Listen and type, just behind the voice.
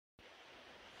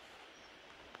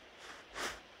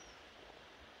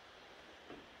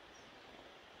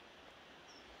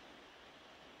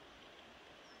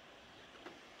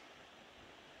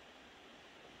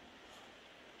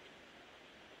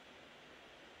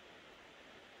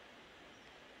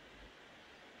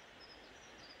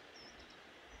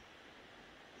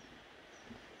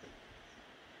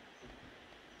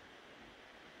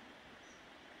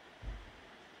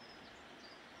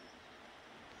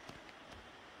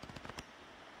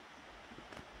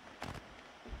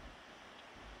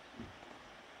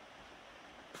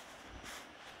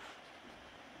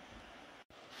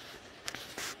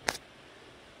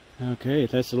Okay,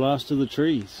 that's the last of the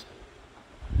trees.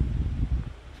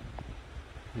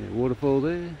 Yeah, waterfall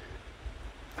there.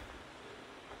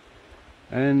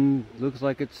 And looks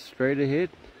like it's straight ahead.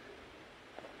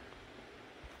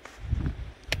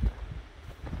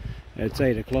 It's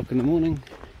 8 o'clock in the morning.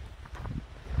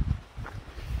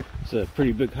 It's a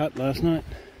pretty big hut last night.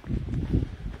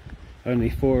 Only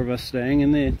 4 of us staying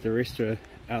in there, the rest are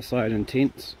outside in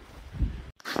tents.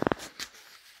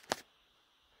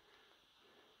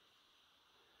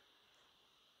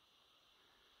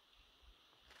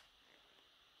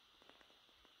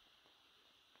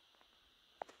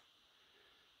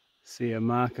 See a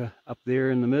marker up there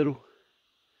in the middle.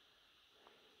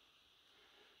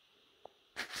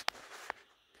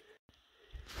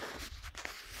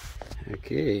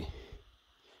 Okay,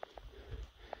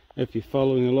 if you're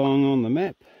following along on the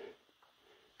map,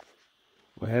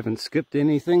 we haven't skipped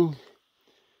anything.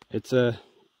 It's the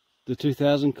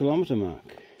 2,000 kilometer mark,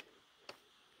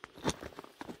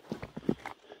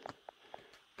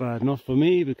 but not for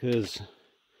me because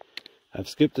I've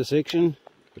skipped a section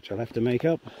which I'll have to make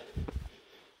up.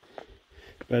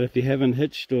 But if you haven't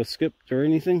hitched or skipped or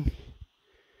anything,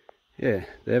 yeah,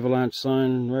 the avalanche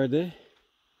sign right there,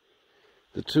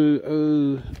 the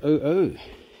 2000,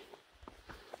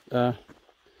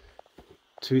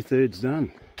 2/3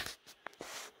 done.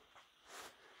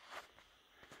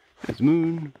 That's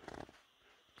moon.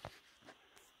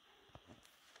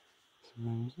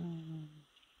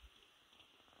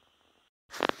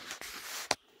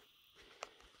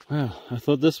 Well, I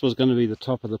thought this was going to be the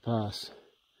top of the pass,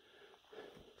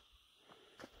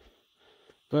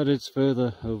 but it's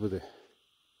further over there.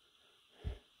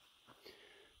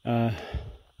 I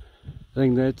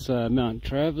think that's Mount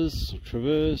Travers,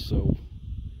 or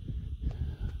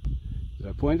did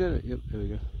I point at it? Yep, there we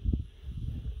go.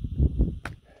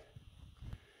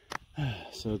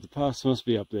 So the pass must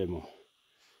be up there more.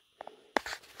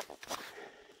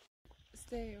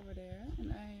 Stay over there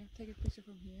and I take a picture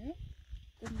from here.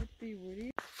 That would be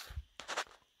really...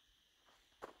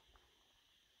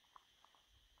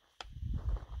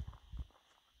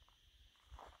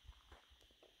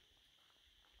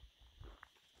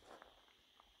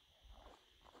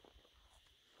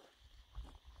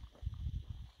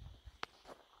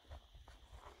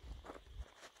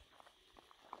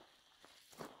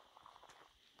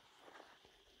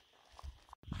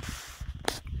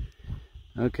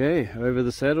 Okay, over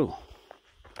the saddle.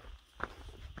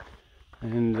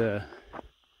 And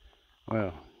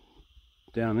well,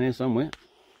 down there somewhere.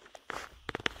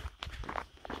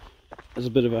 It's a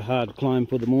bit of a hard climb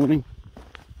for the morning.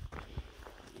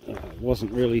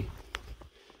 Wasn't really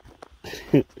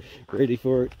ready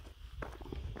for it.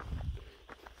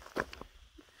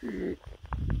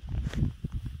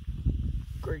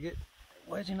 Cricket,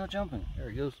 why is he not jumping? There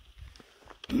he goes.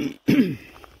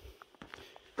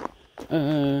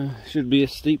 Should be a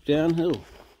steep downhill.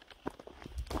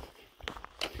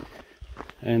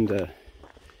 And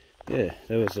yeah,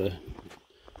 there was a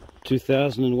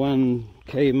 2001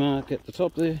 K mark at the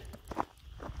top there.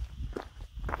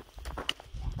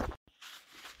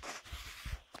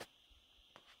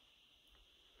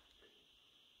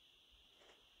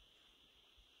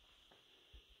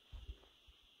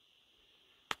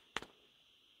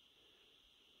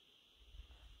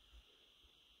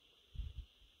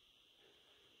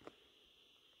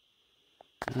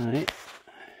 Alright,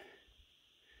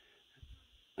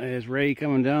 there's Ray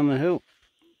coming down the hill.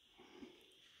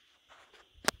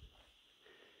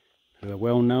 A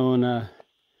well-known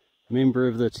member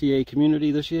of the TA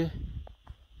community this year.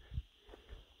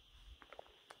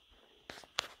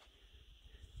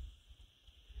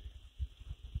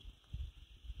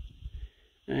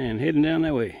 And heading down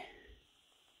that way.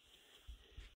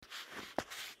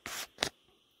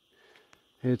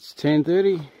 It's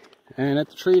 10:30 and at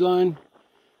the tree line.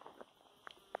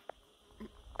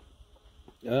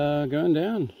 Going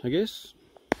down, I guess.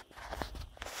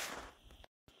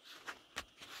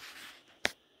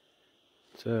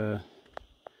 It's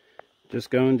just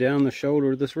going down the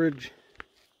shoulder of this ridge.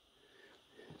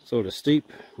 Sort of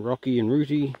steep, rocky and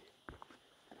rooty.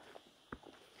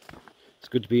 It's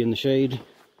good to be in the shade.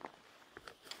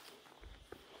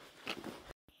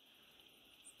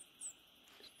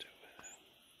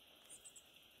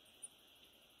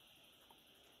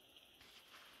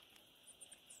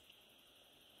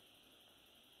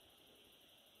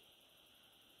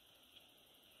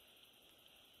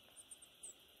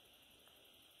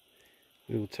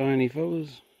 Little tiny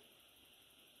fellas.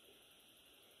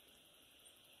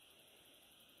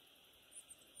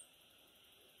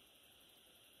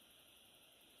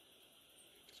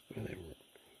 Where they rock.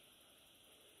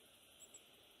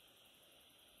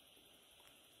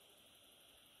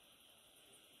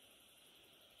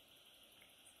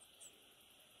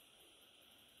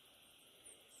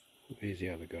 Where's the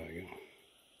other guy going?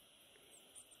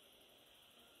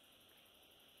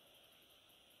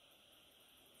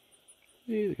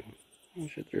 There they go. Oh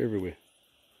shit, they're everywhere.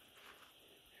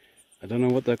 I don't know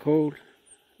what they're called.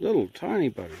 Little tiny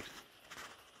buddies.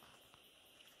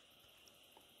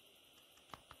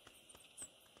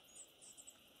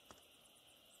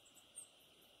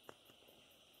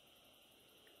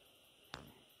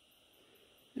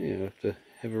 Yeah, I have to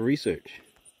have a research.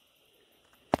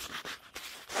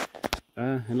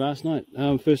 And last night,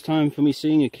 first time for me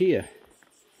seeing a Kia.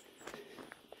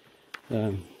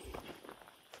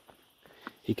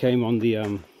 He came on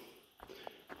the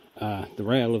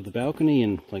rail of the balcony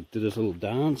and like did this little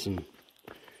dance and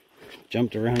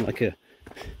jumped around like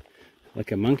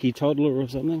a monkey toddler or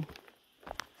something.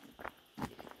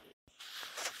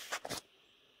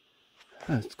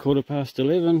 It's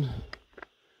 11:15.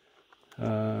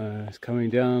 It's coming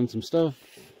down some stuff.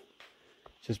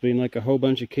 Just been like a whole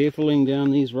bunch of carefuling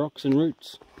down these rocks and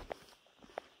roots.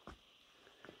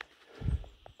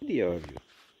 Video of you.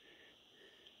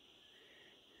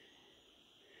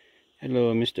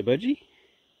 Hello, Mr. Budgie.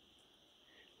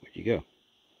 Where'd you go?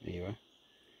 There you are.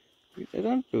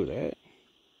 Don't do that.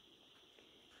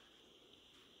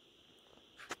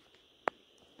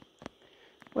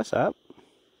 What's up?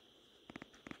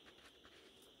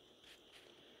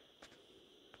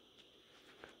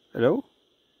 Hello?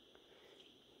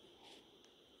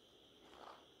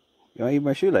 You want to eat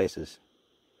my shoelaces?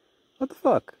 What the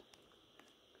fuck?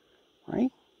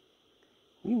 Right?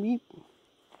 Meep.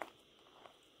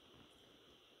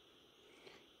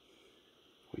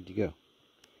 Where'd you go?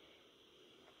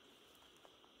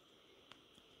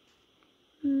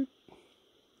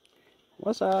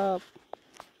 What's up?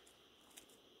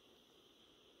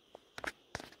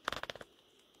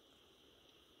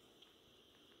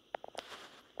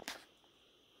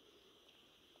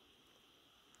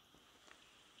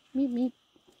 Meep.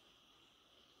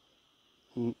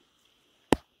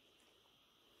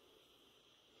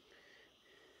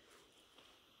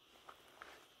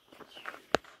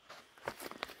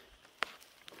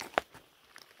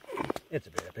 It's a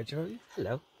better picture of you.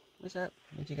 Hello. What's up?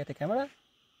 Did you get the camera?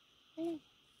 Hey.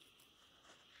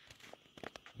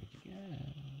 Where'd you go?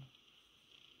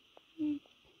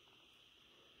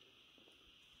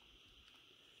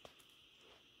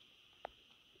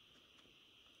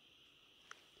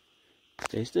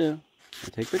 Stay still.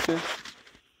 And take picture.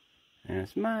 And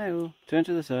smile. Turn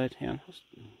to the side. Hang on.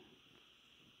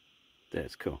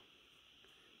 That's cool.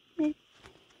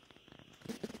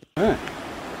 Alright.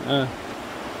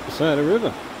 Beside a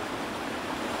river.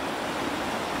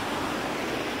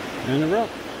 And a rock.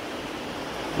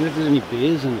 I wonder if there's any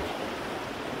bears in it.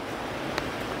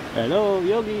 Hello,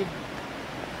 Yogi.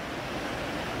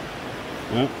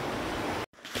 Well,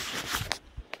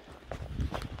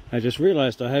 I just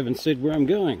realized I haven't said where I'm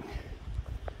going.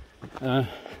 The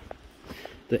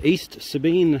East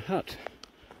Sabine Hut,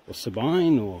 or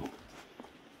Sabine, or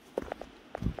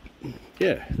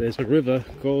yeah, there's a river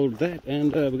called that,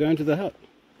 and we're going to the hut.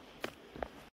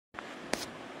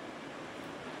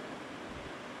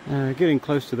 Getting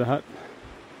close to the hut.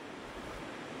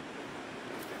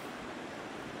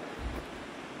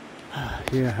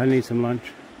 Yeah, I need some lunch.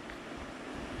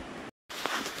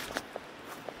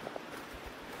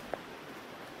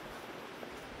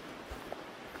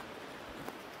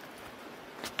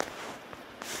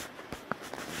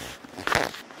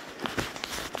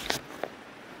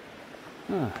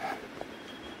 Ah,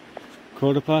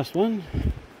 1:15.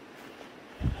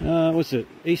 What's it?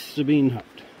 East Sabine Hut.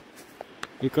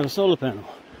 You've got a solar panel.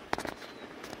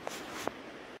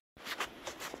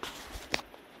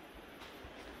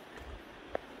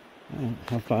 Oh,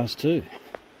 2:30.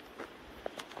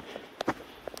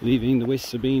 Leaving the West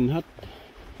Sabine Hut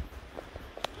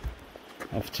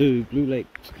off to Blue Lake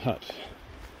Hut.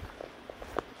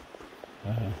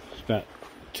 It's about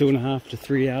 2.5 to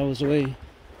 3 hours away.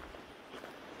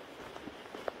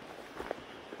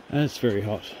 And it's very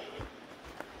hot.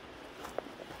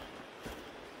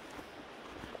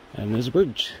 And there's a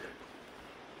bridge.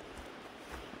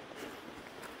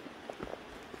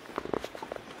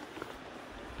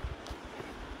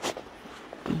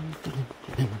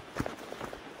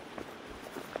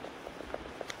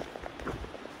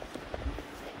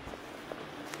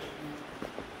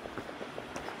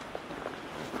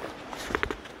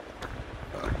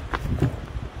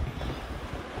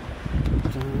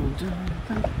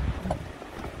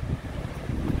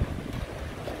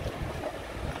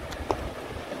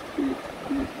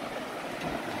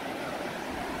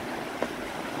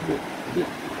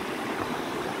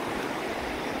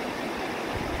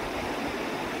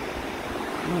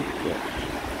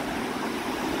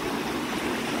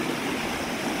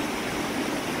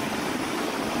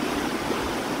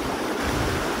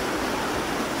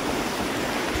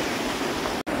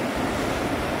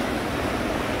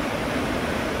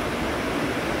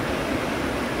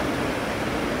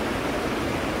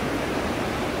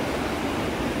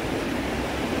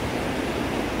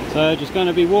 So just going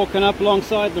to be walking up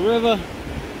alongside the river.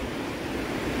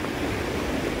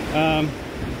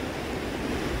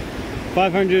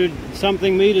 500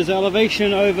 something meters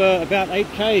elevation over about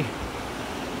 8k.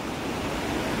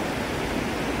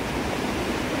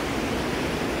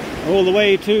 All the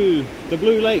way to the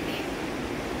Blue Lake.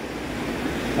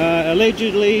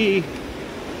 Allegedly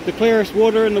the clearest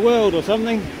water in the world or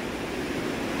something.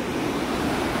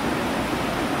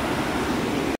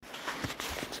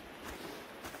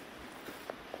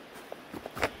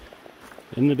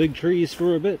 In the big trees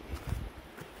for a bit.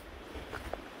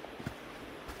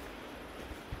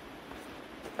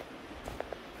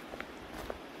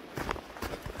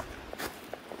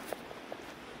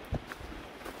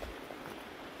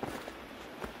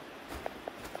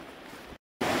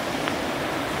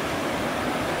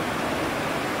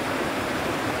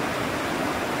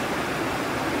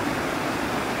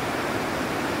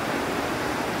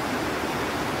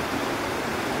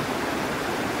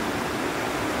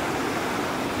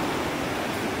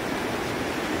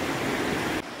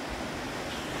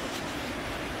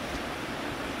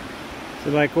 So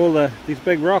like all these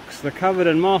big rocks, they're covered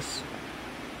in moss.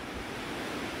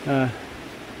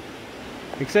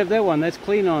 Except that one, that's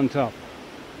clean on top.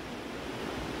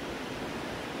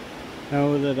 Now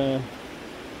was it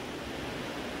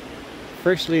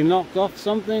freshly knocked off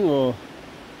something, or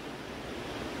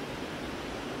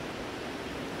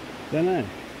don't know.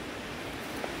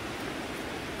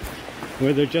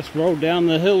 Whether it just rolled down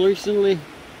the hill recently.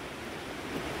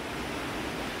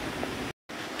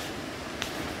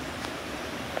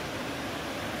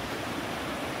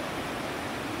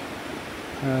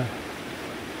 Uh,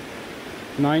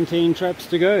 19 traps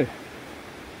to go.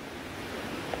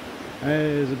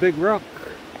 There's a big rock.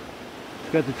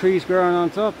 It's got the trees growing on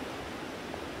top.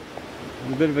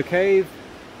 A bit of a cave.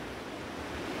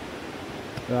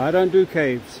 But I don't do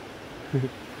caves.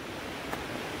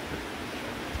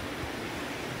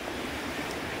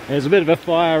 There's a bit of a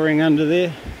firing under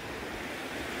there.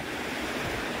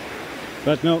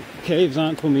 But no, caves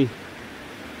aren't for me.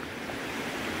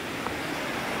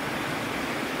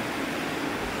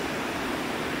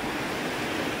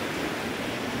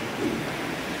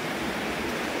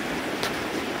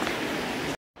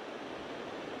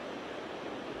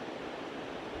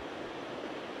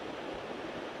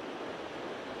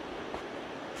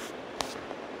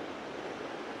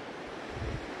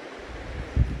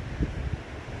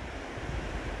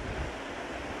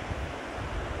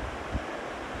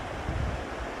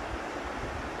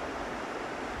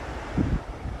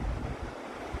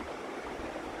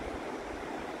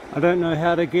 I don't know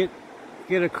how to get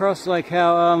across, like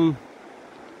how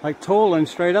like tall and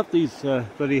straight up these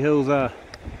bloody hills are.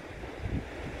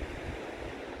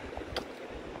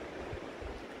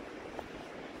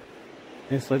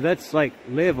 Yeah, so that's like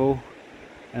level,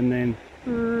 and then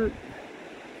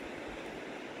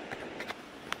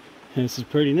this is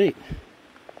pretty neat.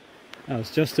 I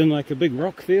was just in like a big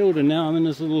rock field, and now I'm in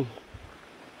this little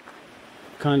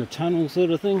kind of tunnel sort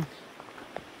of thing.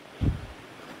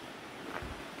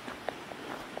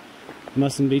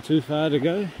 Mustn't be too far to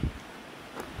go.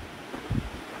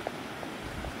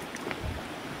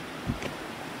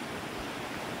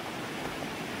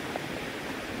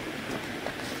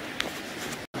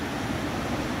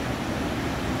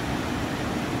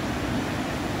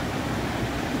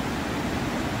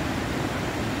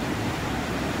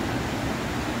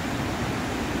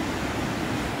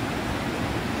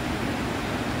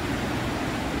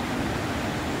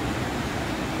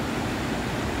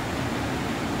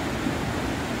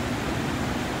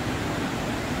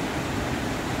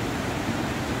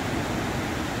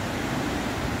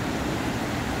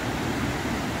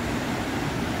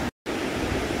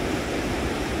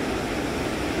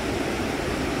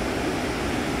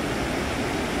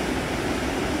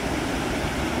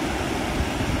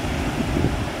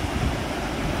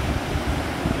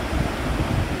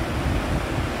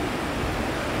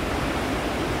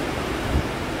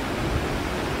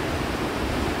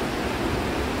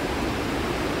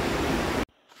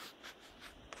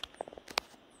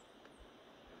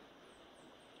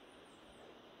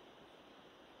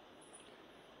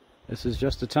 This is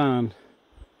just a tarn,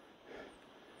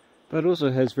 but also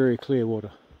has very clear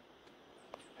water.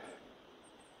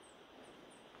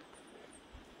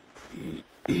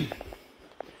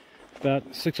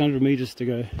 About 600 meters to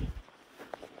go.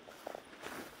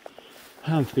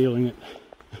 I'm feeling it.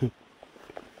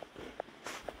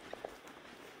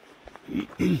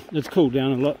 It's cooled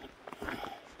down a lot.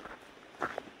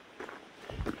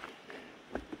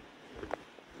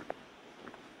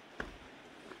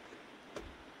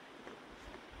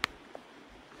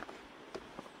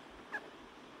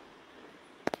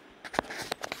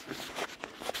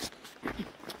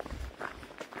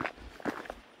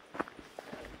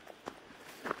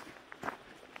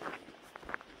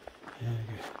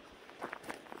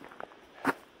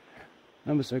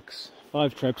 Number 6.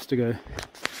 5 traps to go.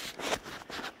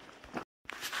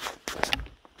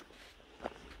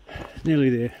 Nearly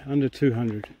there. Under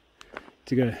 200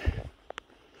 to go.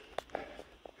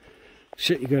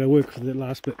 Shit, you gotta work for that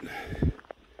last bit.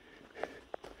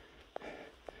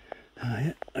 Oh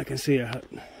yeah, I can see a hut.